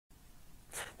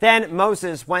Then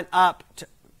Moses went up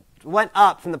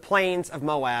from the plains of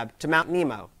Moab to Mount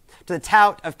Nebo, to the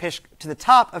top of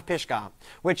Pisgah,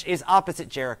 which is opposite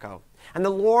Jericho. And the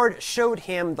Lord showed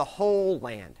him the whole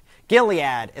land,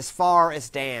 Gilead as far as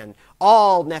Dan,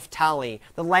 all Naphtali,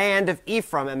 the land of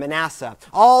Ephraim and Manasseh,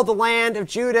 all the land of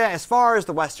Judah as far as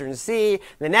the western sea,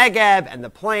 the Negeb and the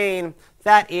plain,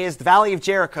 that is the valley of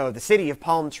Jericho, the city of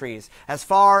palm trees, as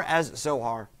far as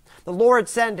Zoar. The Lord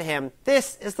said to him,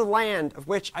 "This is the land of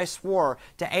which I swore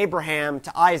to Abraham,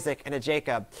 to Isaac, and to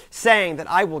Jacob, saying that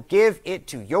I will give it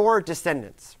to your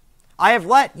descendants. I have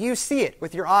let you see it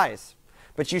with your eyes,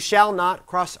 but you shall not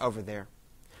cross over there."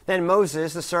 Then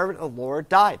Moses, the servant of the Lord,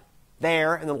 died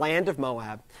there in the land of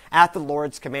Moab at the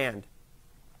Lord's command.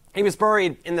 He was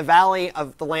buried in the valley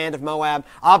of the land of Moab,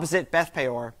 opposite Beth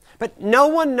Peor, but no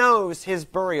one knows his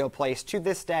burial place to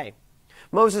this day.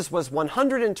 Moses was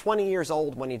 120 years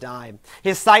old when he died.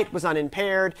 His sight was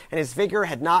unimpaired, and his vigor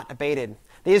had not abated.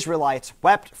 The Israelites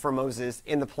wept for Moses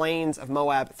in the plains of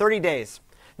Moab 30 days.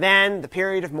 Then the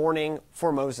period of mourning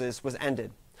for Moses was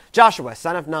ended. Joshua,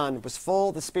 son of Nun, was full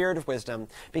of the spirit of wisdom,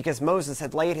 because Moses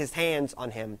had laid his hands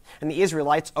on him, and the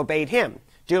Israelites obeyed him,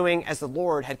 doing as the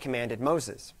Lord had commanded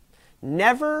Moses.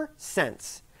 Never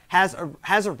since has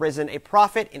arisen a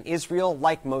prophet in Israel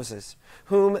like Moses,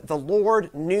 whom the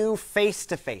Lord knew face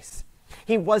to face.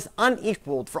 He was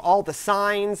unequaled for all the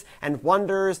signs and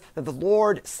wonders that the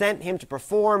Lord sent him to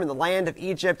perform in the land of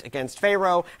Egypt against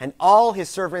Pharaoh and all his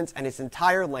servants and his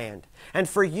entire land. And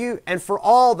for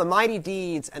all the mighty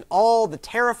deeds and all the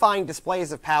terrifying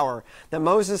displays of power that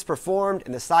Moses performed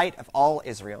in the sight of all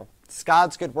Israel. It's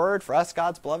God's good word for us,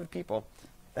 God's beloved people.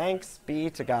 Thanks be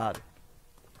to God.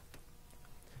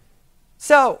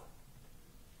 So,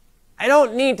 I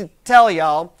don't need to tell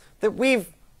y'all that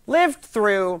we've lived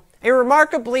through a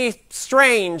remarkably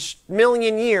strange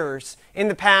million years in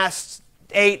the past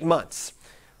 8 months.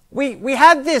 We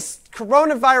had this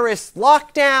coronavirus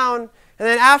lockdown, and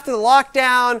then after the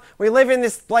lockdown, we live in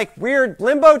this weird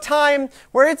limbo time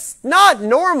where it's not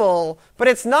normal, but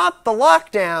it's not the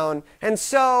lockdown. And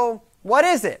so, what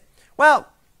is it? Well,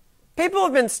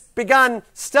 people have begun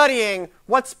studying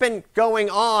what's been going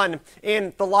on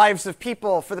in the lives of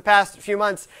people for the past few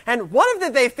months. And one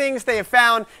of the things they have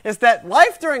found is that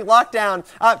life during lockdown,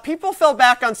 people fell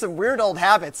back on some weird old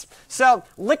habits. So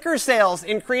liquor sales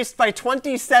increased by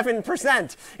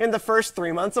 27% in the first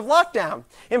 3 months of lockdown.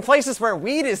 In places where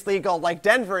weed is legal, like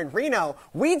Denver and Reno,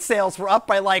 weed sales were up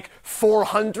by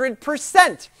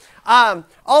 400%.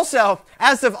 Also,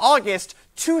 as of August,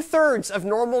 2/3 of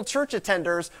normal church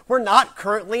attenders were not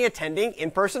currently attending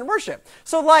in-person worship.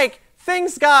 So,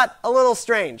 things got a little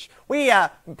strange. We,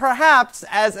 perhaps,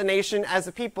 as a nation, as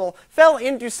a people, fell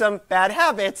into some bad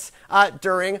habits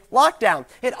during lockdown.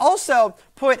 It also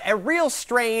put a real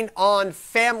strain on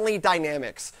family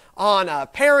dynamics, on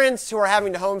parents who are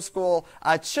having to homeschool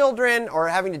children or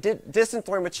having to distance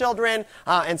learn with children,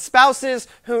 and spouses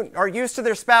who are used to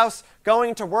their spouse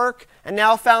going to work and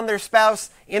now found their spouse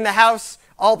in the house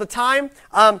all the time.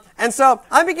 And so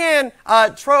I began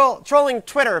trolling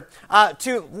Twitter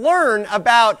to learn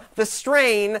about the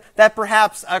strain that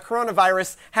perhaps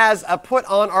coronavirus has put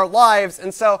on our lives.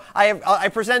 And so I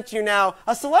present to you now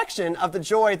a selection of the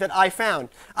joy that I found.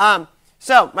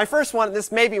 So my first one,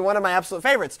 this may be one of my absolute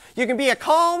favorites. You can be a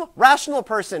calm, rational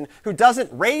person who doesn't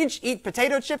rage eat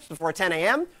potato chips before 10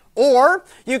 a.m., or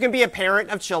you can be a parent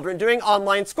of children doing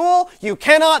online school. You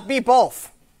cannot be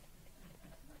both.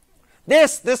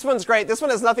 This one's great. This one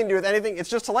has nothing to do with anything. It's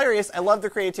just hilarious. I love the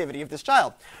creativity of this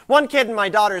child. One kid in my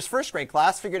daughter's first grade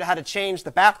class figured out how to change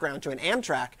the background to an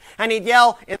Amtrak, and he'd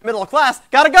yell in the middle of class,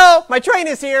 "Gotta go! My train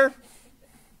is here!"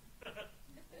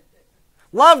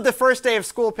 Love the first day of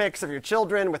school pics of your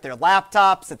children with their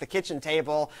laptops at the kitchen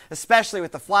table, especially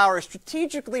with the flowers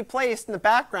strategically placed in the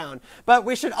background. But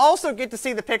we should also get to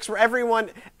see the pics where everyone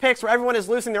is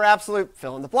losing their absolute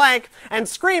fill in the blank and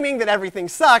screaming that everything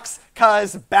sucks,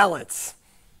 'cause balance.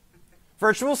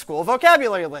 Virtual school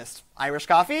vocabulary list. Irish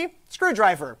coffee,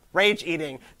 screwdriver, rage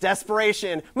eating,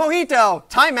 desperation, mojito,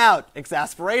 timeout,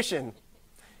 exasperation.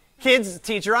 Kids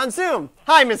teacher on Zoom.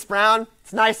 "Hi, Miss Brown.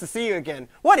 It's nice to see you again.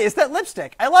 What is that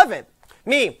lipstick? I love it."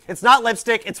 Me. "It's not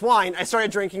lipstick, it's wine. I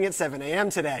started drinking at 7 a.m.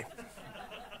 today."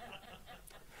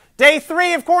 Day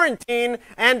 3 of quarantine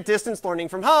and distance learning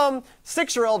from home.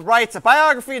 6-year-old writes a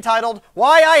biography titled,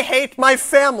 "Why I Hate My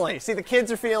Family." See, the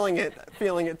kids are feeling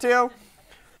it too.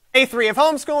 Day 3 of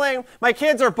homeschooling. My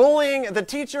kids are bullying the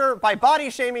teacher by body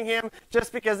shaming him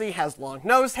just because he has long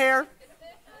nose hair.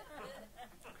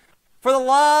 For the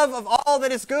love of all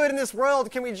that is good in this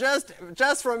world, can we just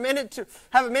for a minute to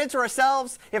have a minute to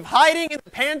ourselves? If hiding in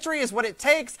the pantry is what it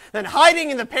takes, then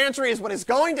hiding in the pantry is what is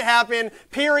going to happen,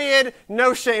 period.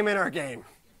 No shame in our game.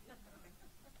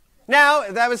 Now,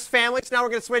 that was family, so now we're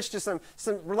going to switch to some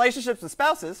relationships with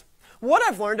spouses. What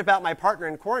I've learned about my partner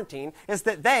in quarantine is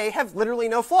that they have literally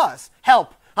no flaws.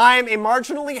 Help, I'm a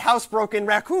marginally housebroken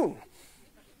raccoon.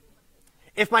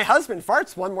 If my husband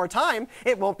farts one more time,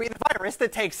 it won't be the virus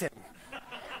that takes him.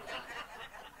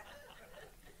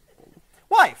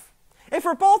 Wife, if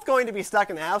we're both going to be stuck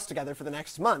in the house together for the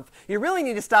next month, you really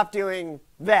need to stop doing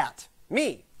that.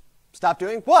 Me. Stop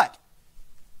doing what?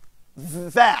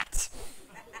 That.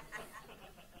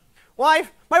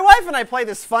 Wife, my wife and I play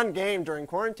this fun game during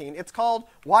quarantine. It's called,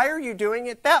 Why Are You Doing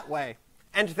It That Way?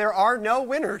 And there are no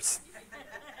winners.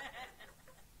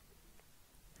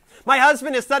 My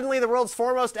husband is suddenly the world's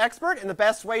foremost expert in the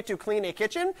best way to clean a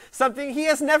kitchen, something he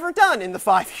has never done in the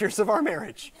 5 years of our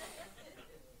marriage.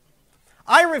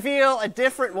 I reveal a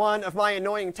different one of my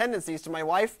annoying tendencies to my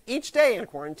wife each day in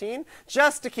quarantine,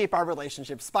 just to keep our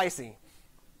relationship spicy.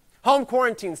 Home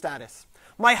quarantine status.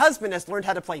 My husband has learned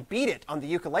how to play Beat It on the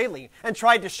ukulele and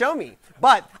tried to show me,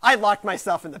 but I locked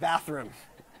myself in the bathroom.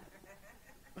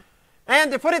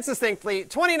 And to put it succinctly,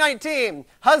 2019,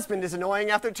 husband is annoying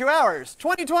after 2 hours.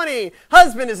 2020,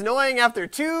 husband is annoying after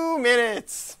 2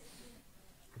 minutes.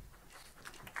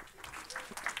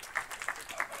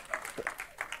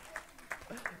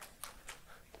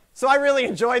 So I really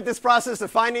enjoyed this process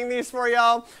of finding these for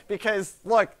y'all because,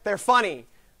 look, they're funny.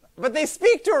 But they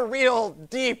speak to a real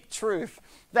deep truth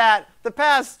that the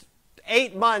past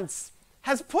 8 months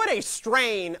has put a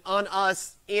strain on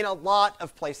us in a lot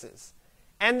of places.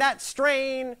 And that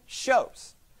strain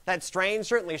shows. That strain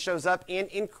certainly shows up in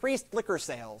increased liquor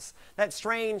sales. That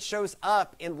strain shows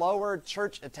up in lowered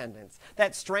church attendance.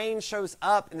 That strain shows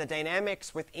up in the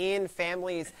dynamics within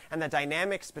families and the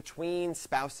dynamics between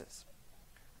spouses.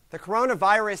 The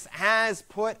coronavirus has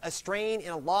put a strain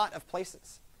in a lot of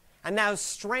places. And now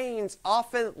strains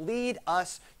often lead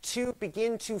us to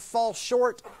begin to fall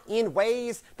short in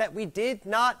ways that we did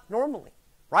not normally,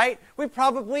 right? We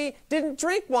probably didn't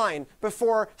drink wine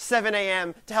before 7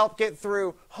 a.m. to help get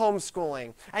through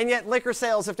homeschooling. And yet liquor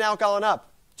sales have now gone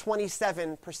up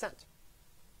 27%.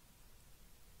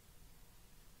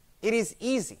 It is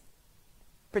easy,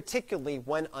 particularly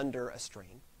when under a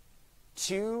strain,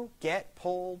 to get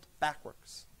pulled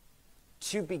backwards,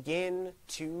 to begin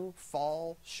to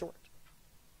fall short.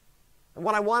 And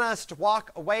what I want us to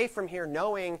walk away from here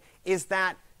knowing is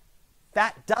that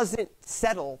that doesn't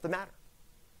settle the matter.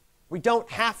 We don't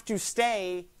have to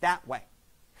stay that way.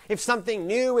 If something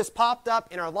new has popped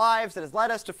up in our lives that has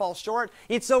led us to fall short,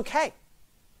 it's okay,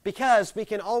 because we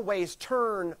can always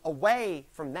turn away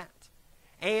from that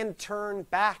and turn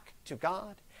back to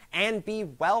God and be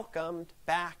welcomed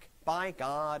back by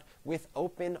God with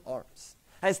open arms.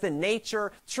 As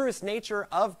the truest nature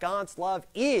of God's love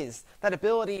is that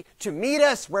ability to meet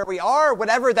us where we are,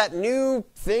 whatever that new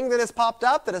thing that has popped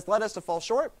up that has led us to fall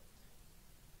short,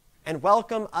 and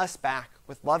welcome us back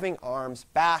with loving arms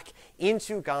back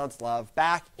into God's love,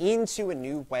 back into a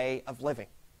new way of living.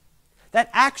 That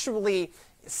actually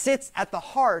sits at the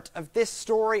heart of this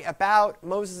story about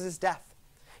Moses' death.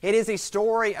 It is a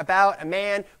story about a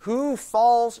man who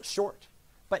falls short,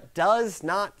 but does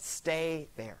not stay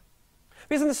there.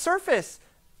 Because on the surface,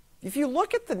 if you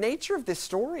look at the nature of this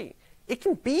story, it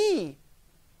can be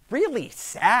really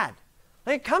sad.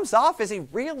 It comes off as a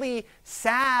really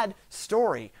sad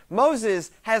story.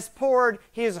 Moses has poured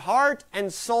his heart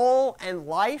and soul and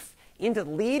life into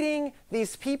leading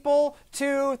these people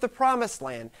to the promised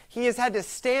land. He has had to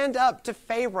stand up to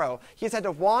Pharaoh. He has had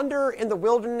to wander in the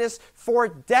wilderness for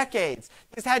decades.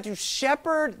 He's had to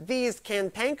shepherd these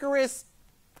cantankerous,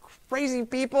 crazy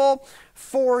people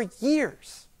for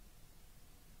years.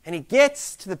 And he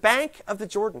gets to the bank of the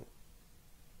Jordan.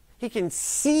 He can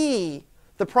see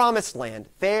the promised land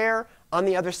there on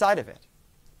the other side of it.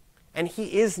 And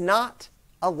he is not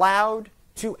allowed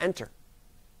to enter.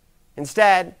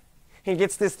 Instead, he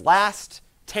gets this last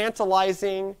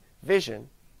tantalizing vision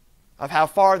of how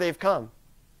far they've come.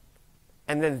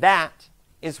 And then that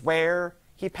is where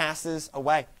he passes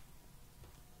away.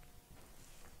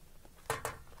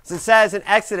 As it says in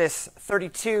Exodus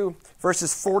 32,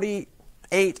 verses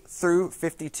 48 through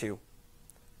 52.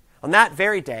 On that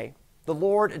very day, the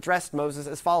Lord addressed Moses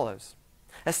as follows.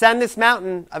 Ascend this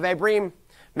mountain of Abrim,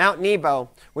 Mount Nebo,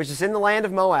 which is in the land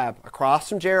of Moab, across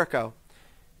from Jericho,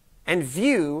 and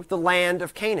view the land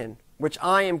of Canaan, which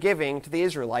I am giving to the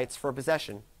Israelites for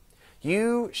possession.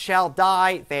 You shall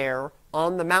die there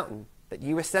on the mountain that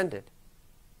you ascended.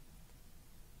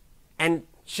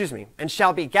 and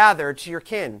shall be gathered to your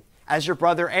kin, as your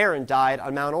brother Aaron died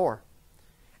on Mount Or,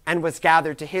 and was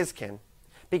gathered to his kin,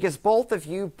 because both of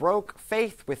you broke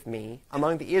faith with me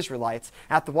among the Israelites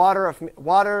at the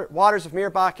waters of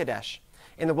Meribah Kadesh,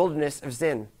 in the wilderness of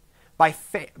Zin, by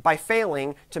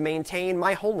failing to maintain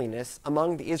my holiness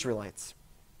among the Israelites.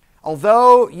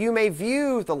 Although you may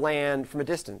view the land from a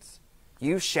distance,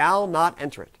 you shall not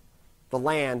enter it, the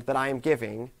land that I am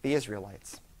giving the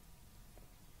Israelites.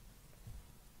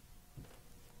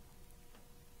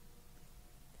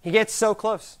 He gets so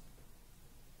close,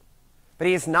 but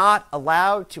he is not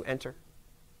allowed to enter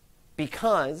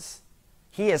because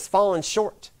he has fallen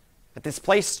short at this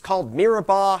place called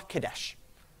Meribah Kadesh.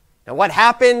 Now, what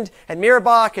happened at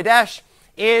Meribah Kadesh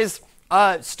is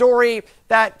a story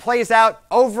that plays out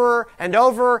over and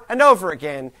over and over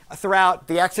again throughout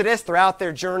the Exodus, throughout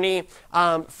their journey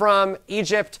from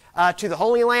Egypt to the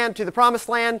Holy Land, to the Promised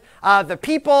Land. The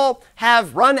people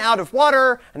have run out of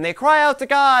water, and they cry out to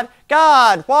God,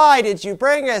 God, why did you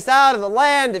bring us out of the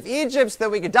land of Egypt so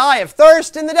that we could die of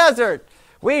thirst in the desert?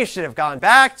 We should have gone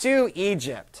back to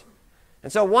Egypt.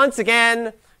 And so once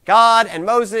again, God and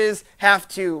Moses have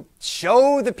to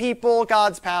show the people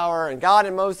God's power, and God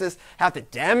and Moses have to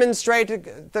demonstrate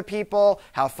to the people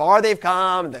how far they've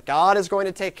come, that God is going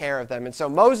to take care of them. And so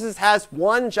Moses has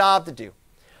one job to do.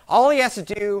 All he has to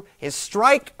do is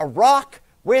strike a rock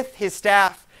with his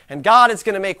staff, and God is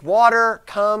going to make water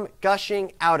come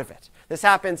gushing out of it. This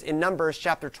happens in Numbers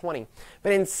chapter 20.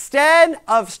 But instead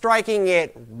of striking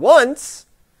it once,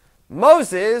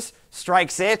 Moses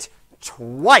strikes it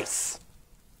twice.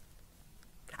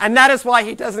 And that is why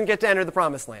he doesn't get to enter the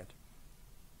Promised Land.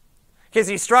 Because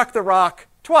he struck the rock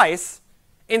twice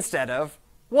instead of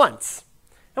once.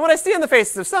 And what I see on the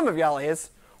faces of some of y'all is,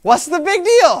 what's the big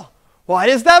deal? Why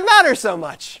does that matter so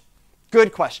much?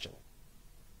 Good question.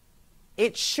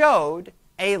 It showed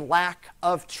a lack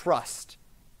of trust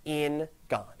in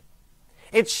God.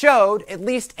 It showed at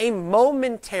least a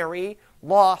momentary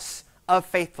loss of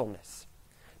faithfulness.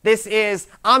 This is,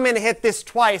 I'm going to hit this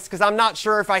twice because I'm not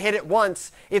sure if I hit it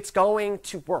once, it's going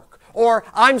to work. Or,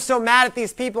 I'm so mad at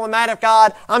these people, I'm mad at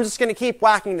God, I'm just going to keep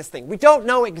whacking this thing. We don't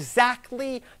know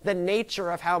exactly the nature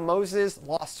of how Moses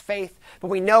lost faith, but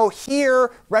we know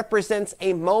here represents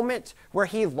a moment where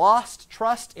he lost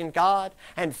trust in God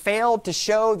and failed to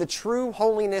show the true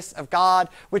holiness of God,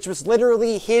 which was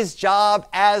literally his job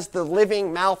as the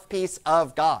living mouthpiece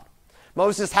of God.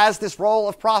 Moses has this role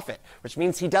of prophet, which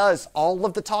means he does all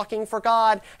of the talking for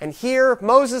God. And here,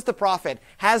 Moses the prophet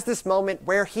has this moment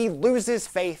where he loses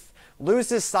faith,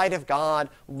 loses sight of God,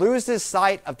 loses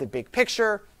sight of the big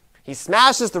picture. He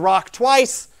smashes the rock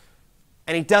twice,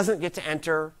 and he doesn't get to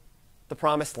enter the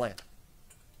Promised Land.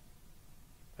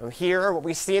 And here, what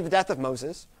we see at the death of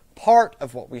Moses, part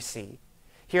of what we see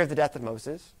here at the death of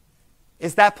Moses,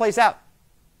 is that plays out.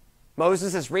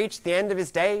 Moses has reached the end of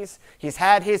his days. He's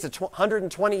had his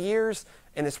 120 years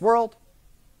in this world,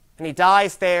 and he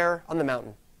dies there on the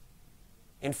mountain,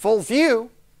 in full view,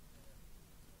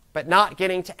 but not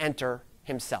getting to enter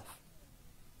himself.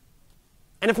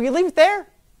 And if we leave it there,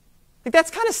 I think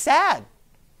that's kind of sad,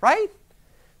 right?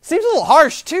 Seems a little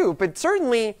harsh too, but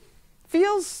certainly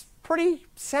feels pretty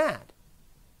sad.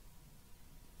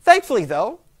 Thankfully,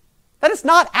 though, that is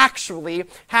not actually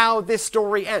how this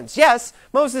story ends. Yes,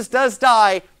 Moses does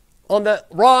die on the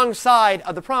wrong side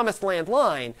of the Promised Land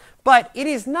line, but it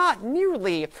is not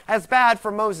nearly as bad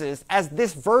for Moses as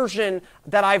this version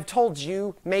that I've told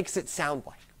you makes it sound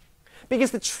like. Because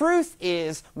the truth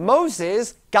is,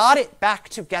 Moses got it back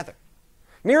together.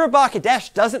 Meribah Kadesh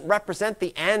doesn't represent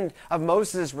the end of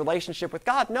Moses' relationship with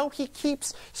God. No, he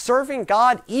keeps serving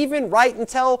God even right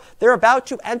until they're about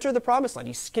to enter the Promised Land.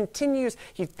 He continues,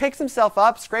 he picks himself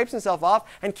up, scrapes himself off,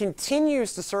 and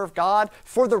continues to serve God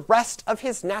for the rest of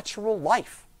his natural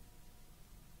life.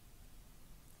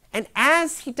 And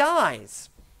as he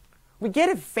dies, we get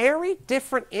a very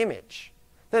different image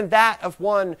than that of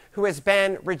one who has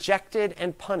been rejected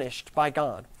and punished by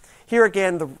God. Here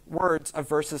again, the words of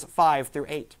verses 5 through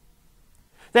 8.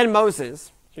 Then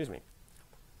Moses, the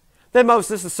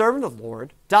servant of the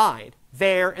Lord, died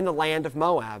there in the land of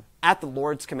Moab at the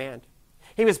Lord's command.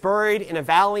 He was buried in a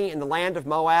valley in the land of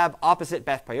Moab opposite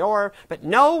Beth Peor, but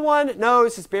no one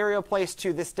knows his burial place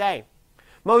to this day.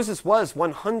 Moses was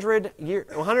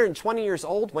 120 years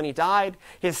old when he died.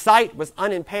 His sight was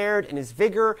unimpaired and his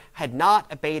vigor had not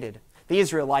abated. The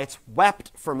Israelites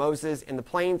wept for Moses in the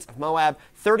plains of Moab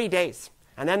 30 days,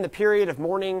 and then the period of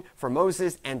mourning for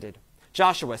Moses ended.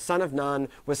 Joshua, son of Nun,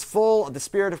 was full of the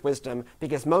spirit of wisdom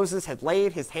because Moses had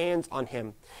laid his hands on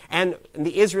him, and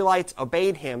the Israelites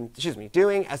obeyed him,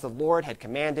 doing as the Lord had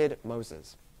commanded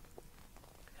Moses.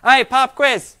 All right, pop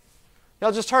quiz.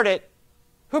 Y'all just heard it.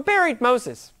 Who buried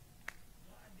Moses?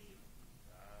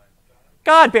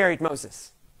 God buried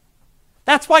Moses.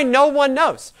 That's why no one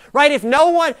knows, right?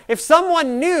 If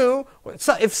someone knew,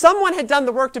 if someone had done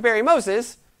the work to bury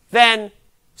Moses, then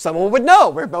someone would know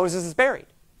where Moses is buried.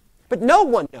 But no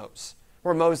one knows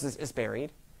where Moses is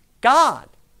buried. God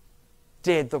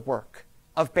did the work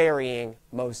of burying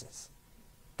Moses.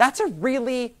 That's a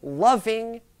really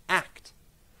loving act.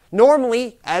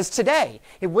 Normally, as today,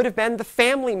 it would have been the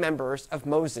family members of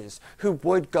Moses who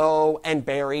would go and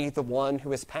bury the one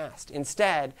who has passed.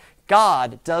 Instead,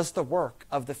 God does the work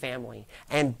of the family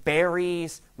and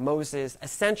buries Moses,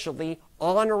 essentially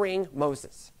honoring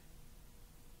Moses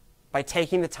by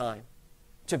taking the time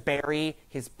to bury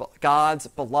God's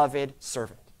beloved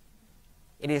servant.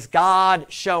 It is God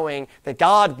showing that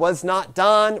God was not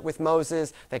done with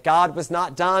Moses, that God was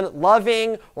not done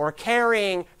loving or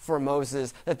caring for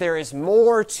Moses, that there is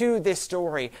more to this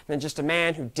story than just a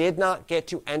man who did not get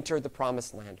to enter the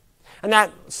promised land.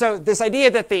 And so this idea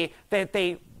that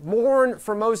they mourn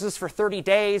for Moses for 30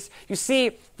 days, you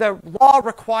see, the law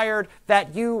required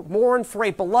that you mourn for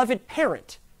a beloved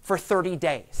parent for 30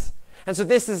 days. And so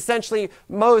this is essentially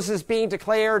Moses being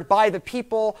declared by the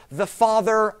people the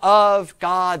father of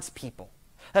God's people.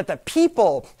 That the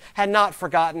people had not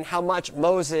forgotten how much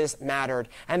Moses mattered,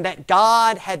 and that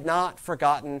God had not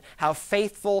forgotten how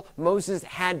faithful Moses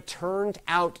had turned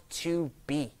out to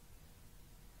be.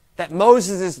 That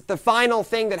Moses is the final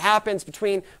thing that happens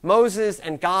between Moses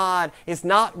and God is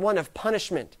not one of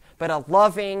punishment, but a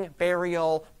loving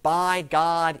burial by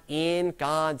God in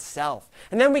God's self.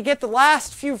 And then we get the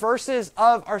last few verses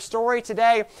of our story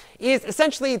today is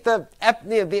essentially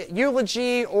the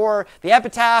eulogy or the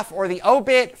epitaph or the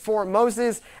obit for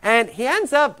Moses. And he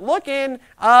ends up looking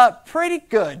pretty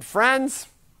good, friends.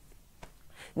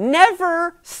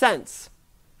 Never since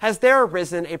has there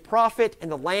arisen a prophet in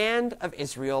the land of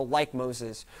Israel like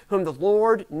Moses, whom the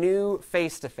Lord knew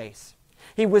face to face.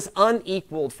 He was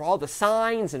unequaled for all the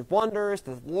signs and wonders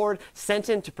that the Lord sent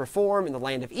him to perform in the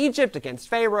land of Egypt against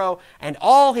Pharaoh and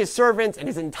all his servants and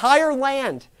his entire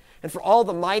land, and for all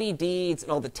the mighty deeds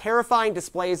and all the terrifying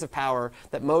displays of power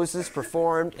that Moses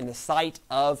performed in the sight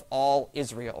of all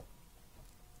Israel.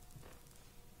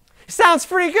 Sounds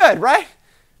pretty good, right?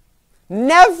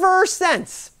 Never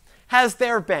since has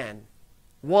there been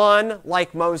one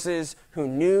like Moses who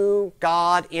knew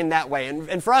God in that way.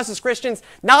 And for us as Christians,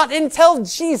 not until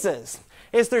Jesus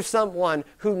is there someone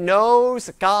who knows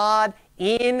God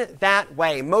in that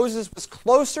way. Moses was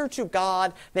closer to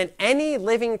God than any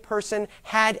living person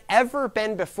had ever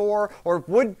been before or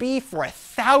would be for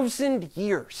 1,000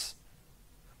 years.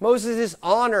 Moses is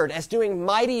honored as doing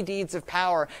mighty deeds of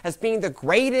power, as being the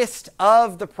greatest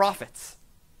of the prophets.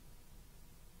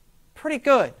 Pretty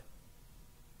good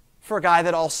for a guy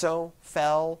that also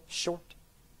fell short.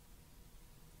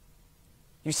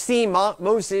 You see,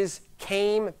 Moses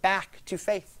came back to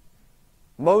faith.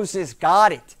 Moses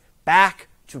got it back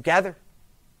together.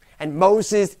 And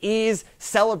Moses is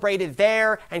celebrated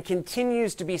there and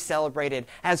continues to be celebrated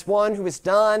as one who has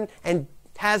done and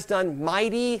has done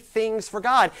mighty things for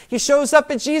God. He shows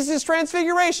up at Jesus'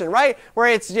 transfiguration, right? Where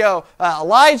it's,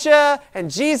 Elijah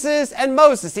and Jesus and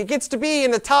Moses. He gets to be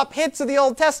in the top hits of the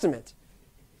Old Testament,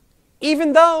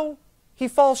 even though he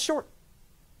falls short,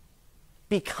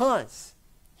 because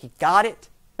he got it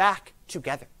back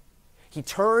together. He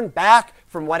turned back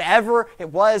from whatever it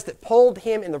was that pulled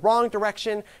him in the wrong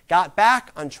direction, got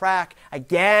back on track,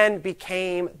 again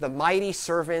became the mighty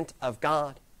servant of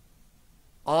God,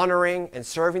 honoring and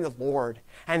serving the Lord,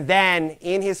 and then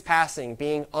in his passing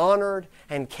being honored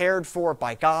and cared for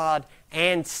by God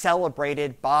and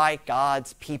celebrated by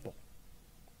God's people.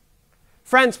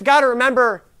 Friends, we've got to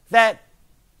remember that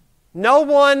no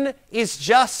one is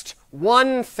just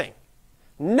one thing.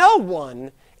 No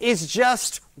one is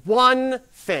just one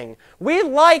thing. We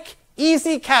like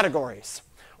easy categories.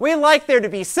 We like there to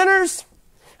be sinners,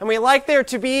 and we like there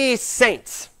to be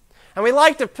saints. And we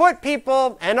like to put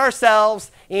people and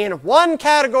ourselves in one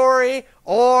category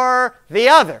or the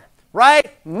other,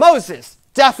 right? Moses,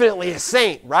 definitely a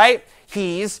saint, right?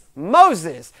 He's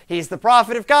Moses. He's the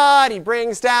prophet of God. He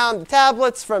brings down the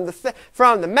tablets from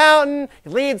the mountain. He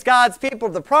leads God's people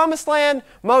to the promised land.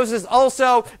 Moses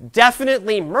also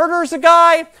definitely murders a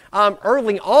guy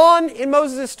early on in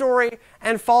Moses' story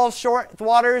and falls short at the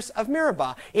waters of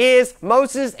Meribah. Is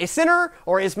Moses a sinner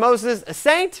or is Moses a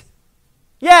saint?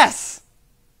 Yes,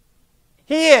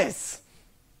 he is.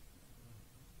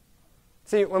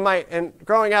 See,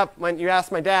 growing up, when you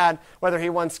asked my dad whether he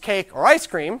wants cake or ice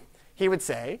cream, he would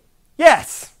say,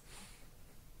 yes.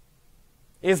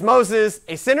 Is Moses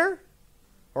a sinner?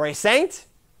 or a saint?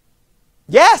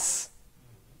 Yes.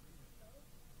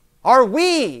 Are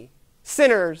we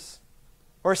sinners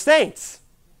or saints?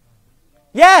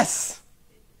 Yes.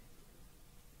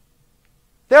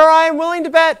 There are, I am willing to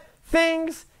bet,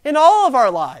 things in all of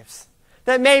our lives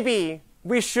that maybe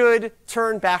we should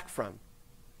turn back from.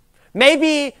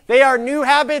 Maybe they are new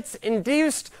habits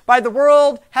induced by the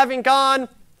world having gone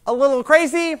a little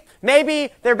crazy.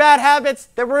 Maybe they're bad habits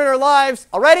that were in our lives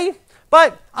already.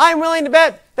 But I'm willing to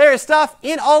bet there is stuff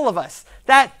in all of us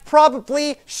that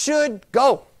probably should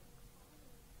go.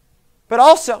 But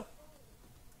also,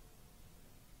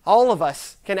 all of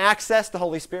us can access the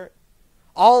Holy Spirit.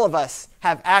 All of us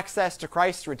have access to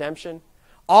Christ's redemption.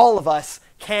 All of us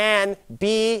can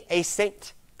be a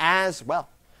saint as well.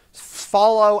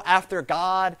 Follow after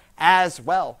God as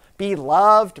well. Be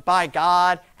loved by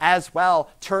God as well.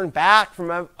 Turn back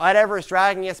from whatever is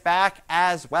dragging us back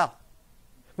as well.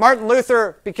 Martin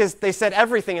Luther, because they said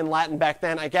everything in Latin back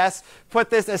then, I guess, put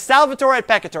this as salvator et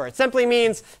peccator. It simply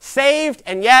means saved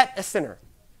and yet a sinner.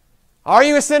 Are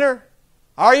you a sinner?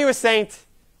 Are you a saint?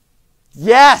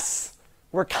 Yes!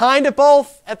 We're kind of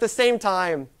both at the same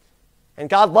time. And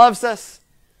God loves us.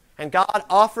 And God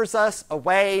offers us a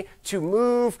way to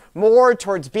move more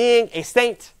towards being a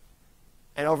saint.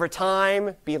 And over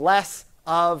time, be less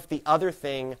of the other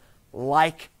thing,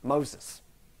 like Moses.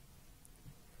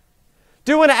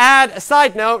 Do want to add a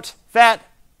side note that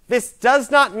this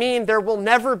does not mean there will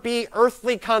never be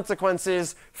earthly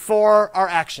consequences for our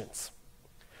actions.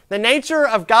 The nature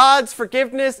of God's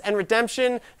forgiveness and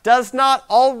redemption does not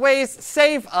always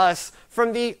save us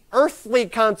from the earthly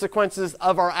consequences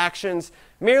of our actions,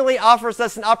 merely offers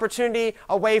us an opportunity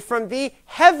away from the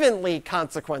heavenly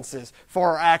consequences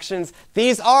for our actions.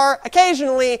 These are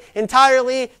occasionally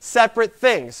entirely separate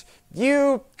things.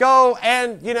 You go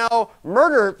and,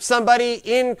 murder somebody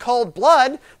in cold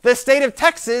blood, the state of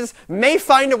Texas may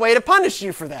find a way to punish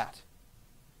you for that.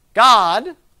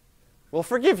 God will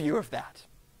forgive you of that.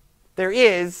 There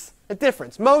is a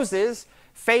difference. Moses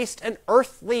faced an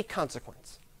earthly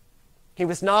consequence. He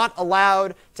was not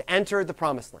allowed to enter the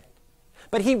promised land.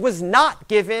 But he was not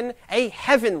given a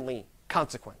heavenly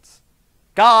consequence.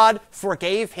 God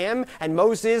forgave him, and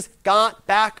Moses got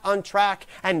back on track,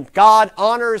 and God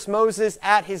honors Moses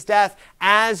at his death,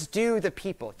 as do the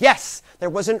people. Yes, there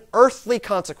was an earthly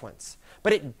consequence,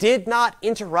 but it did not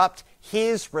interrupt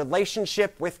his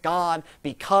relationship with God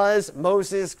because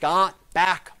Moses got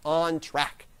back on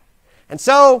track. And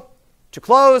so, to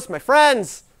close, my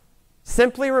friends,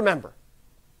 simply remember,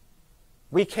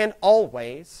 we can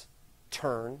always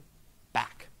turn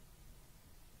back.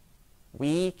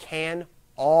 We can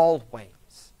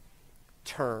always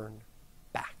turn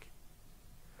back.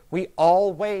 We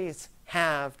always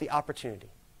have the opportunity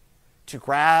to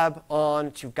grab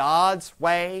on to God's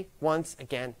way once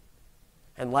again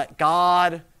and let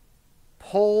God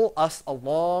pull us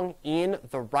along in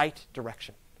the right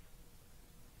direction.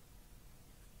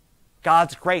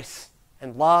 God's grace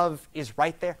and love is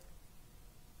right there.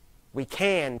 We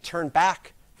can turn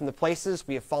back from the places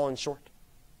we have fallen short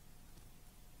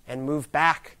and move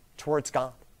back towards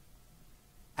God.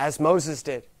 As Moses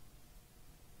did,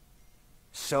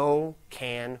 so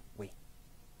can we.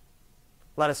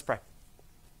 Let us pray.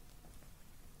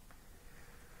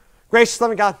 Gracious,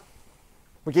 loving God,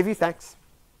 we give you thanks.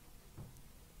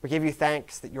 We give you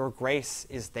thanks that your grace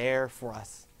is there for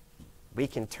us. We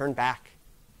can turn back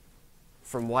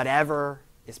from whatever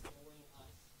is pulling us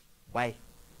away.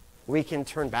 We can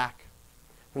turn back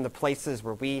from the places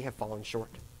where we have fallen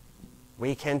short.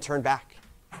 We can turn back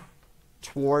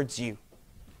towards you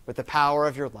with the power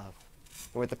of your love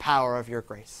and with the power of your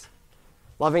grace.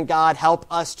 Loving God, help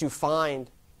us to find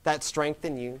that strength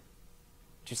in you,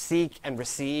 to seek and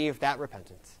receive that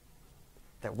repentance,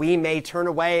 that we may turn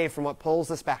away from what pulls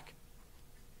us back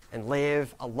and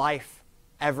live a life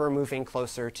ever moving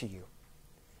closer to you.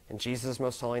 In Jesus'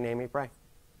 most holy name we pray.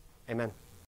 Amen.